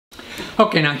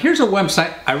Okay, now here's a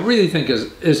website I really think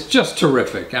is just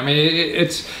terrific. I mean,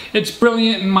 it's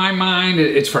brilliant in my mind.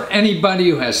 It's for anybody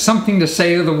who has something to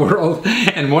say to the world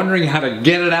and wondering how to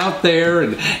get it out there,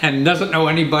 and doesn't know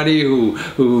anybody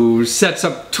who sets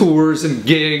up tours and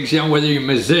gigs, you know, whether you're a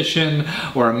musician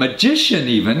or a magician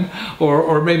even,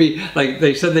 or maybe, like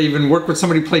they said, they even work with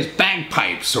somebody who plays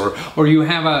bagpipes, or you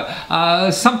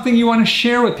have something you want to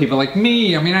share with people, like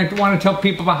me. I mean, I want to tell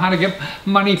people about how to get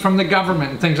money from the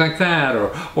government and things like that,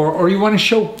 or you want to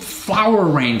show flower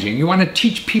arranging. You want to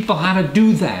teach people how to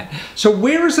do that. So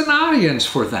where is an audience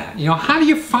for that? You know, how do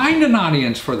you find an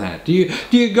audience for that? Do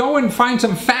you go and find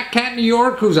some fat cat in New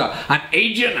York who's an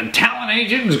agent, a talent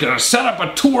agent, who's going to set up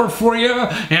a tour for you,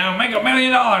 you know, make $1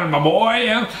 million, my boy? You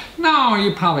know? No,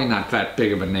 you're probably not that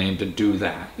big of a name to do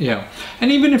that. You know,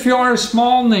 and even if you are a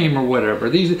small name or whatever,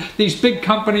 these big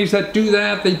companies that do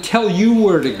that, they tell you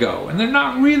where to go, and they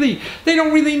don't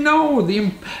really know.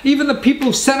 Even the people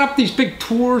who set up these big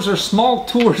tours or small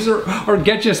tours or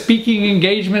get you speaking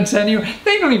engagements anywhere,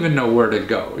 they don't even know where to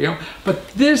go. You know, but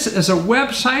this is a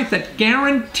website that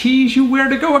guarantees you where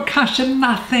to go. It costs you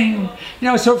nothing. You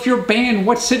know, so if you're a band,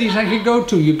 what cities I could go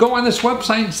to? You go on this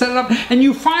website and set it up, and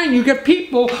you get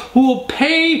people who will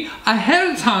pay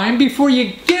ahead of time before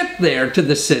you get there to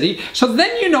the city. So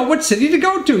then you know what city to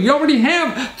go to. You already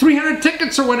have 300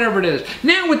 tickets or whatever it is.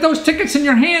 Now with those tickets in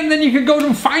your hand, then you can go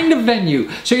and find a venue.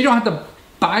 So you don't have to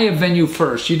buy a venue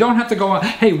first. You don't have to go,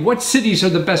 hey, what cities are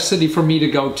the best city for me to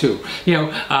go to, you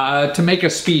know, to make a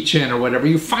speech in or whatever.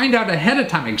 You find out ahead of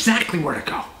time exactly where to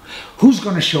go. Who's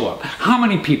going to show up? How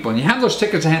many people? And you have those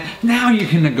tickets in hand. Now you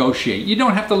can negotiate. You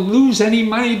don't have to lose any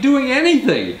money doing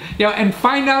anything, you know, and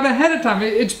find out ahead of time.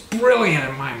 It's brilliant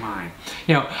in my mind.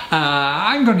 You know,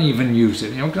 I'm going to even use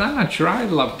it, you know, because I'm not sure. I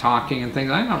love talking and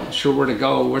things. I'm not sure where to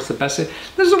go, where's the best city.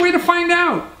 There's a way to find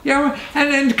out, you know,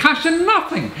 and it costs you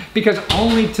nothing, because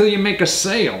only till you make a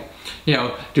sale, you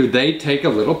know, do they take a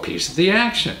little piece of the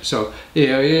action. So, you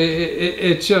know,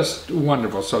 it's just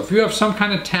wonderful. So if you have some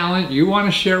kind of talent you want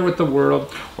to share with the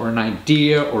world, or an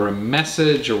idea or a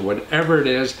message or whatever it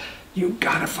is, you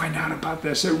gotta find out about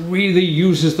this. It really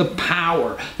uses the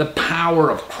power of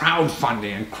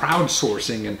crowdfunding and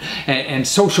crowdsourcing and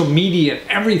social media and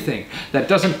everything that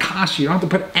doesn't cost you. You don't have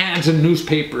to put ads in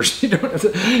newspapers. You don't have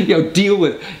to, you know, deal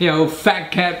with, you know,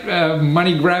 fat cat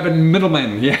money grabbing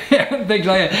middlemen, yeah, things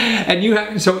like that. And you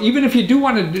have, so even if you do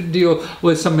want to deal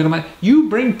with some middlemen, you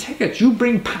bring tickets, you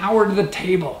bring power to the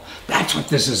table. That's what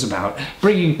this is about,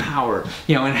 bringing power,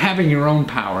 you know, and having your own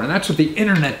power. And that's what the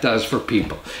internet does for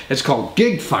people. It's called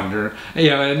Gig Funder, you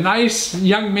know, a nice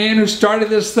young man who started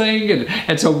this thing,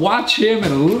 and so watch him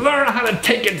and learn how to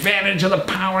take advantage of the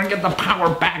power and get the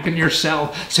power back in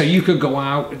yourself so you could go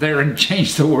out there and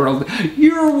change the world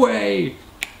your way.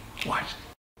 Watch.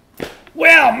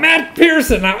 Well, Matt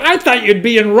Pearson, now I thought you'd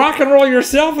be in rock and roll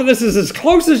yourself, and this is as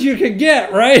close as you could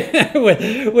get, right? with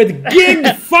Gig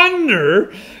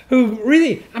Funder, who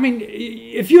really, I mean,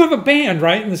 if you have a band,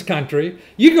 right, in this country,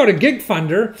 you go to Gig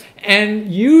Funder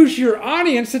and use your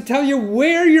audience to tell you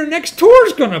where your next tour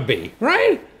is going to be,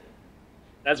 right?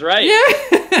 That's right.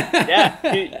 Yeah.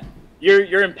 Yeah.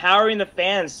 You're empowering the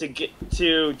fans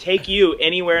to take you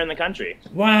anywhere in the country.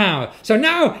 Wow. So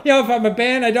now, you know, if I'm a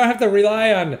band, I don't have to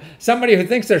rely on somebody who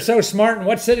thinks they're so smart in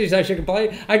what cities I should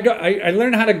play. I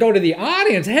learn how to go to the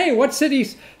audience. Hey, what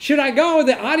cities should I go?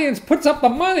 The audience puts up the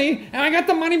money, and I got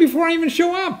the money before I even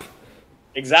show up.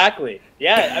 Exactly.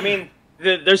 Yeah. I mean,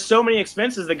 there's so many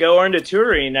expenses that go into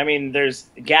touring. I mean, there's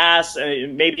gas,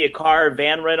 maybe a car,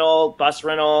 van rental, bus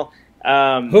rental.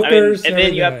 Hookers. And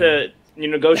then you have to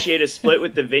negotiate a split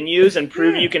with the venues and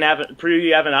prove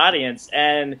you have an audience.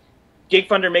 And Gig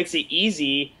Funder makes it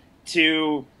easy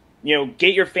to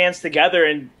get your fans together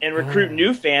and recruit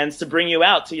new fans to bring you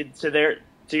out to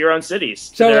your own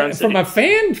cities. So from a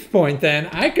fan point, then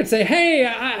I could say, hey,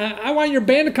 I want your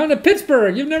band to come to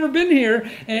Pittsburgh. You've never been here.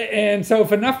 And so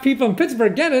if enough people in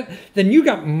Pittsburgh get it, then you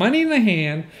got money in the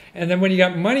hand. And then when you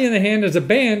got money in the hand as a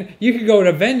band, you could go to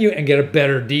a venue and get a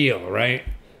better deal, right?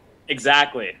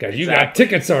 Exactly. Because you got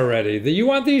tickets already. Do you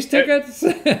want these tickets?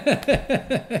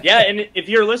 Yeah, and if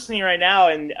you're listening right now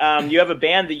and you have a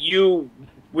band that you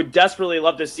would desperately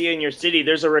love to see in your city,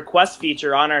 there's a request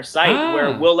feature on our site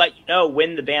where we'll let you know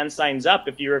when the band signs up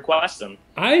if you request them.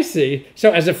 I see.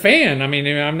 So as a fan, I mean,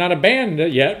 I'm not a band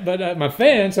yet, but I'm a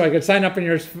fan, so I could sign up on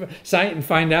your site and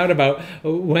find out about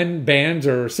when bands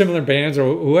or similar bands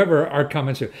or whoever are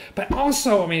coming to. But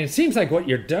also, I mean, it seems like what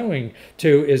you're doing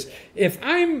too is if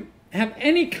I'm have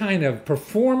any kind of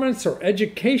performance or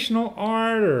educational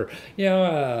art, or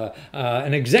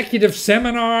an executive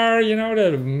seminar,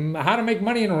 to how to make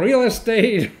money in real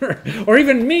estate, or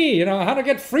even me, how to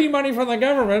get free money from the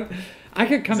government, I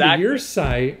could come to your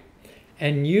site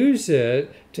and use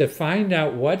it to find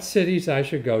out what cities I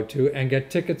should go to and get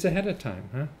tickets ahead of time,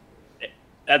 huh?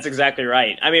 That's exactly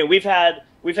right. I mean, we've had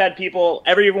people,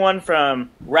 everyone from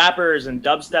rappers and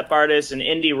dubstep artists and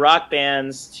indie rock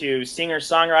bands to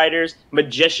singer-songwriters,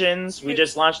 magicians. We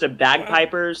just launched a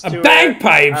bagpipers tour.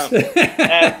 Bagpipes!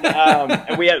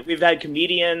 And we've had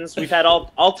comedians. We've had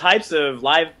all types of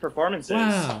live performances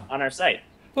on our site.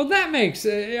 Well, that makes,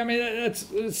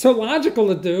 it's so logical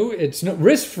to do. It's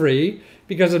risk-free,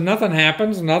 because if nothing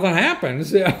happens, nothing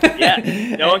happens.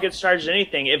 Yeah, no one gets charged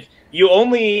anything. If you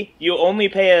only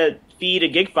pay a fee to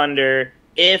GigFunder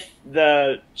if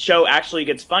the show actually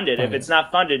gets funded. If it's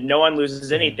not funded, no one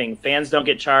loses anything. Fans don't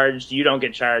get charged. You don't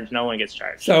get charged. No one gets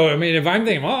charged. So, I mean, if I'm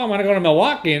thinking, I want to go to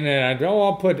Milwaukee, and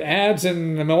I'll put ads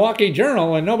in the Milwaukee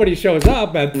Journal, and nobody shows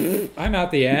up, and I'm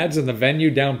out the ads and the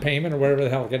venue down payment or whatever the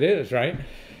hell it is, right?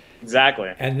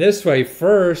 Exactly. And this way,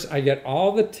 first, I get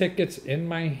all the tickets in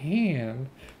my hand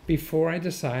before I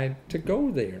decide to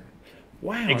go there.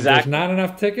 Wow, exactly. There's not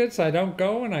enough tickets, I don't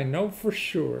go, and I know for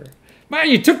sure. Man,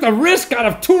 you took the risk out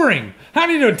of touring. How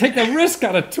do you take the risk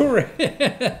out of touring?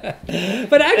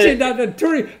 But actually, not the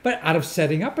touring, but out of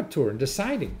setting up a tour and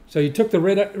deciding. So you took the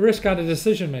risk out of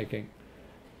decision making.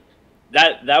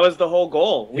 That was the whole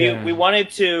goal. We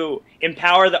wanted to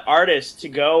empower the artists to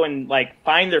go and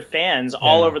find their fans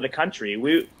all over the country.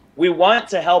 We want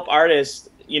to help artists,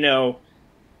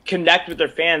 connect with their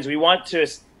fans. We want to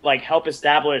help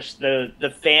establish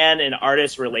the fan and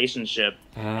artist relationship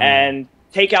and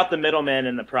take out the middleman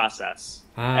in the process.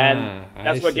 And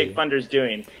that's what GigFunder is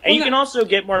doing. And you can also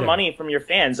get more money from your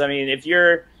fans. I mean, if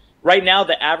you're right now,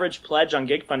 the average pledge on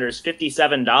GigFunder is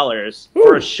 $57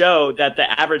 for a show that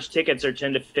the average tickets are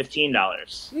 $10 to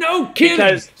 $15. No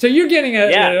kidding. So you're getting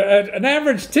an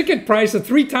average ticket price of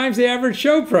 3 times the average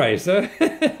show price. Huh?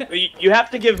 You have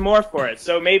to give more for it.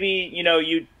 So maybe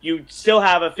you still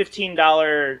have a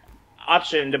 $15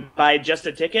 option to buy just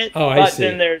a ticket. But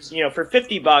then there's for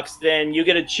 $50, then you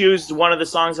get to choose one of the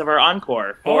songs of our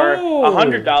encore. For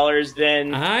 $100, then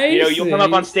you'll come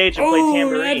up on stage and play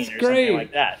tambourine or something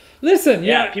like that. Listen,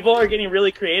 people are getting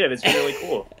really creative. It's really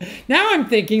cool. Now I'm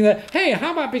thinking that, hey,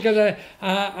 how about, because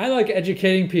I like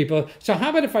educating people, so how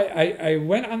about if I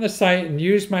went on the site and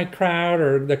used my crowd,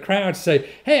 or the crowd, to say,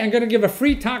 hey, I'm going to give a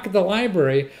free talk at the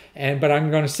library, but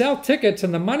I'm going to sell tickets,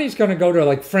 and the money's going to go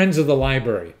to Friends of the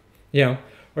Library,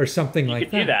 or something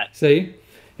like that. You could do that. See?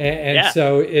 And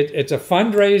so it's a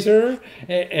fundraiser,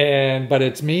 but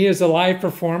it's me as a live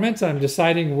performance. I'm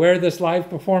deciding where this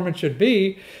live performance should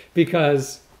be,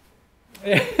 because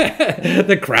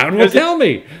the crowd will tell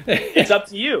me. It's up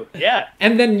to you. Yeah.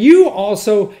 And then you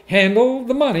also handle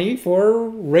the money for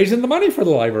raising the money for the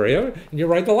library. And you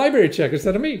write the library check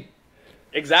instead of me.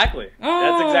 Exactly.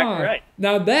 That's exactly right.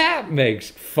 Now that makes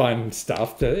fun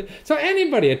stuff. So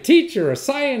anybody, a teacher, a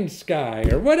science guy,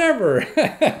 or whatever.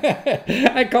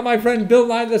 I call my friend Bill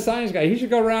Nye the science guy. He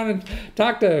should go around and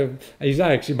talk to. He's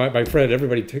not actually my friend.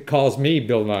 Everybody calls me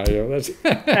Bill Nye.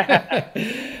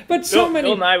 But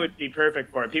Bill Nye would be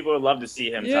perfect for it. People would love to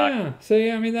see him talk. Yeah. So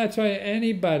that's why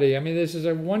anybody. I mean, this is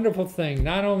a wonderful thing,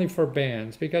 not only for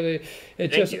bands, because it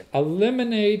just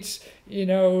eliminates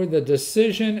the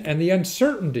decision and the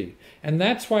uncertainty. And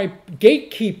that's why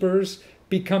gatekeepers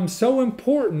become so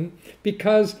important,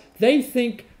 because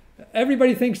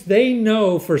everybody thinks they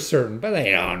know for certain, but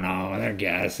they don't know. They're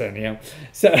guessing,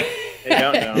 So they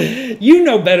don't know. You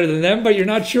know better than them, but you're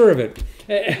not sure of it.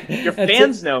 Your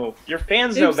fans know. Your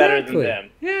fans know better than them.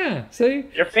 Yeah, see?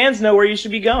 Your fans know where you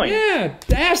should be going. Yeah,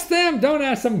 ask them. Don't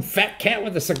ask some fat cat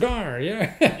with a cigar.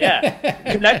 Yeah.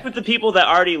 Yeah. Connect with the people that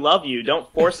already love you.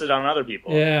 Don't force it on other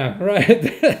people. Yeah,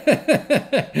 right.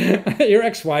 Your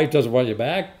ex-wife doesn't want you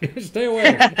back. Stay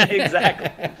away.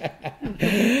 Exactly.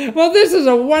 Well, this is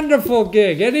a wonderful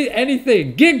gig.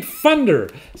 Anything.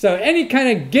 GigFunder. So any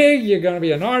kind of gig, you're going to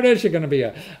be an artist, you're going to be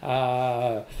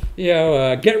a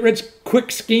get-rich-quick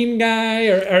scheme guy,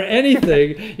 or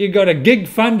anything, you go to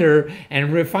GigFunder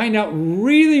and find out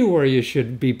really where you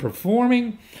should be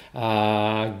performing.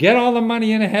 Get all the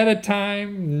money in ahead of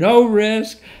time, no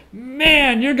risk.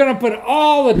 Man, you're going to put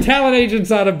all the talent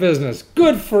agents out of business.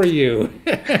 Good for you.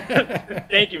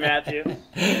 Thank you, Matthew.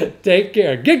 Take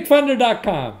care.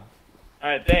 GigFunder.com. All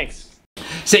right, thanks.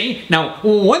 See, now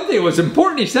one thing was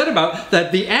important he said about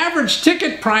that the average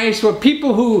ticket price for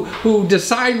people who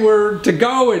decide where to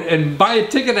go and buy a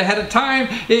ticket ahead of time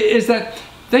is that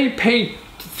they pay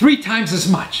 3 times as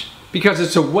much. because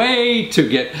it's a way to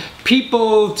get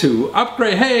people to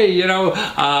upgrade. Hey, you know,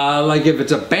 like if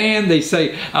it's a band, they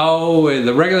say, oh,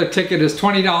 the regular ticket is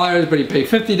 $20, but you pay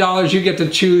 $50, you get to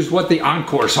choose what the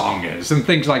encore song is, and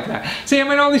things like that. See, I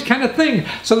mean, all these kind of things.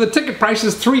 So the ticket price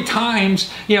is 3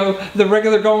 times, you know, the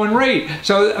regular going rate.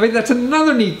 So, I mean, that's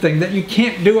another neat thing that you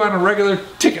can't do on a regular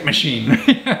ticket machine.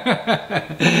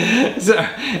 So,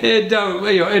 you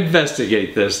know,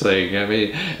 investigate this thing. I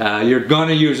mean, you're going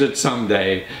to use it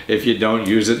someday if you don't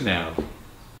use it now.